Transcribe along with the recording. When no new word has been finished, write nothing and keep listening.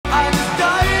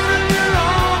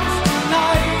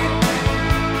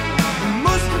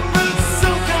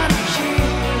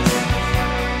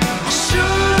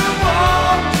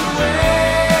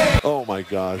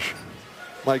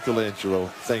Michelangelo,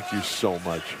 thank you so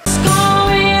much.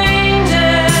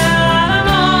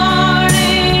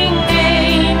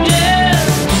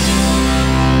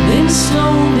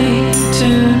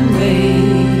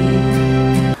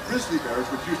 Grizzly bears,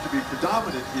 which used to be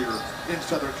predominant here in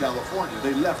Southern California,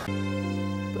 they left.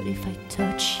 But if I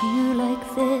touch you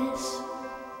like this,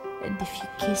 and if you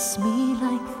kiss me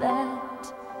like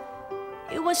that,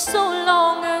 it was so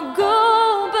long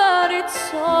ago, but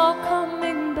it's all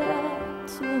coming back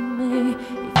to me.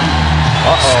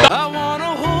 I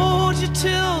wanna hold you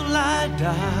till I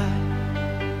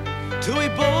die, till we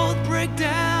both break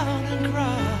down and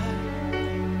cry.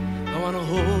 I wanna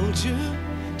hold you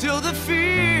till the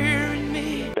fear in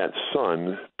me. That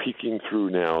sun peeking through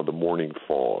now the morning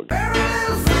fog.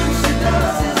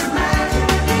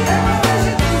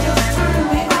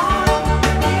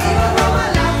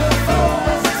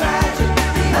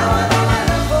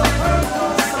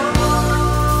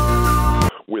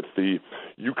 With the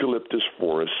eucalyptus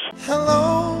forest.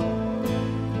 Hello,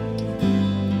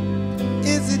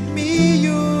 is it me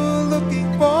you're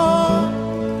looking for?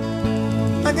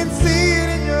 I can see it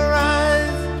in your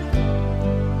eyes.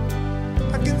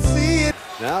 I can see it.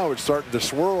 Now it's starting to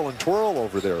swirl and twirl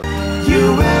over there.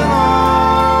 You will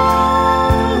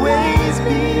always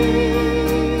be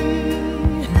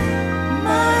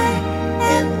my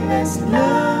endless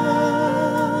love.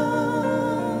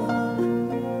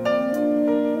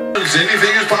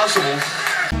 Anything is possible.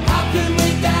 How can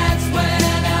we dance when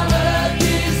our earth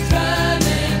is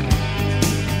turning?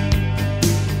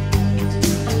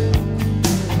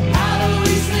 How do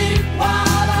we sleep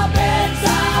while our beds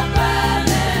are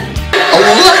burning?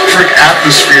 Electric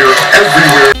atmosphere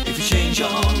everywhere. If you change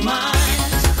your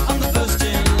mind, I'm the first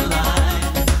in line.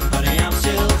 Honey, I'm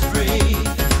still free.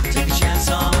 Take a chance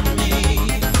on me.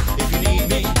 If you need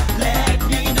me, let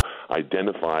me know.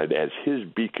 Identified as his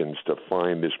beacons to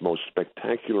find this most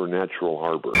spectacular natural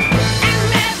harbor. And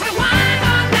as we wind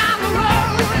on down the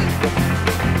road,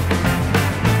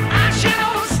 our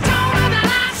shadows taller than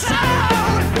our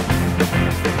soul.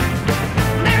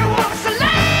 There walks a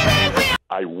lady with.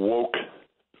 I woke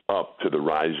up to the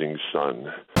rising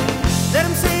sun. Let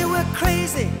them say we're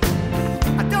crazy.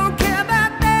 I don't care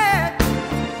about that.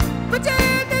 Put your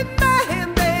hand in my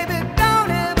hand, baby.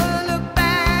 Don't ever look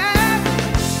back.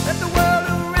 Let the world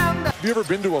around us. Have you ever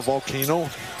been to a volcano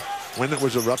when it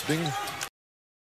was erupting?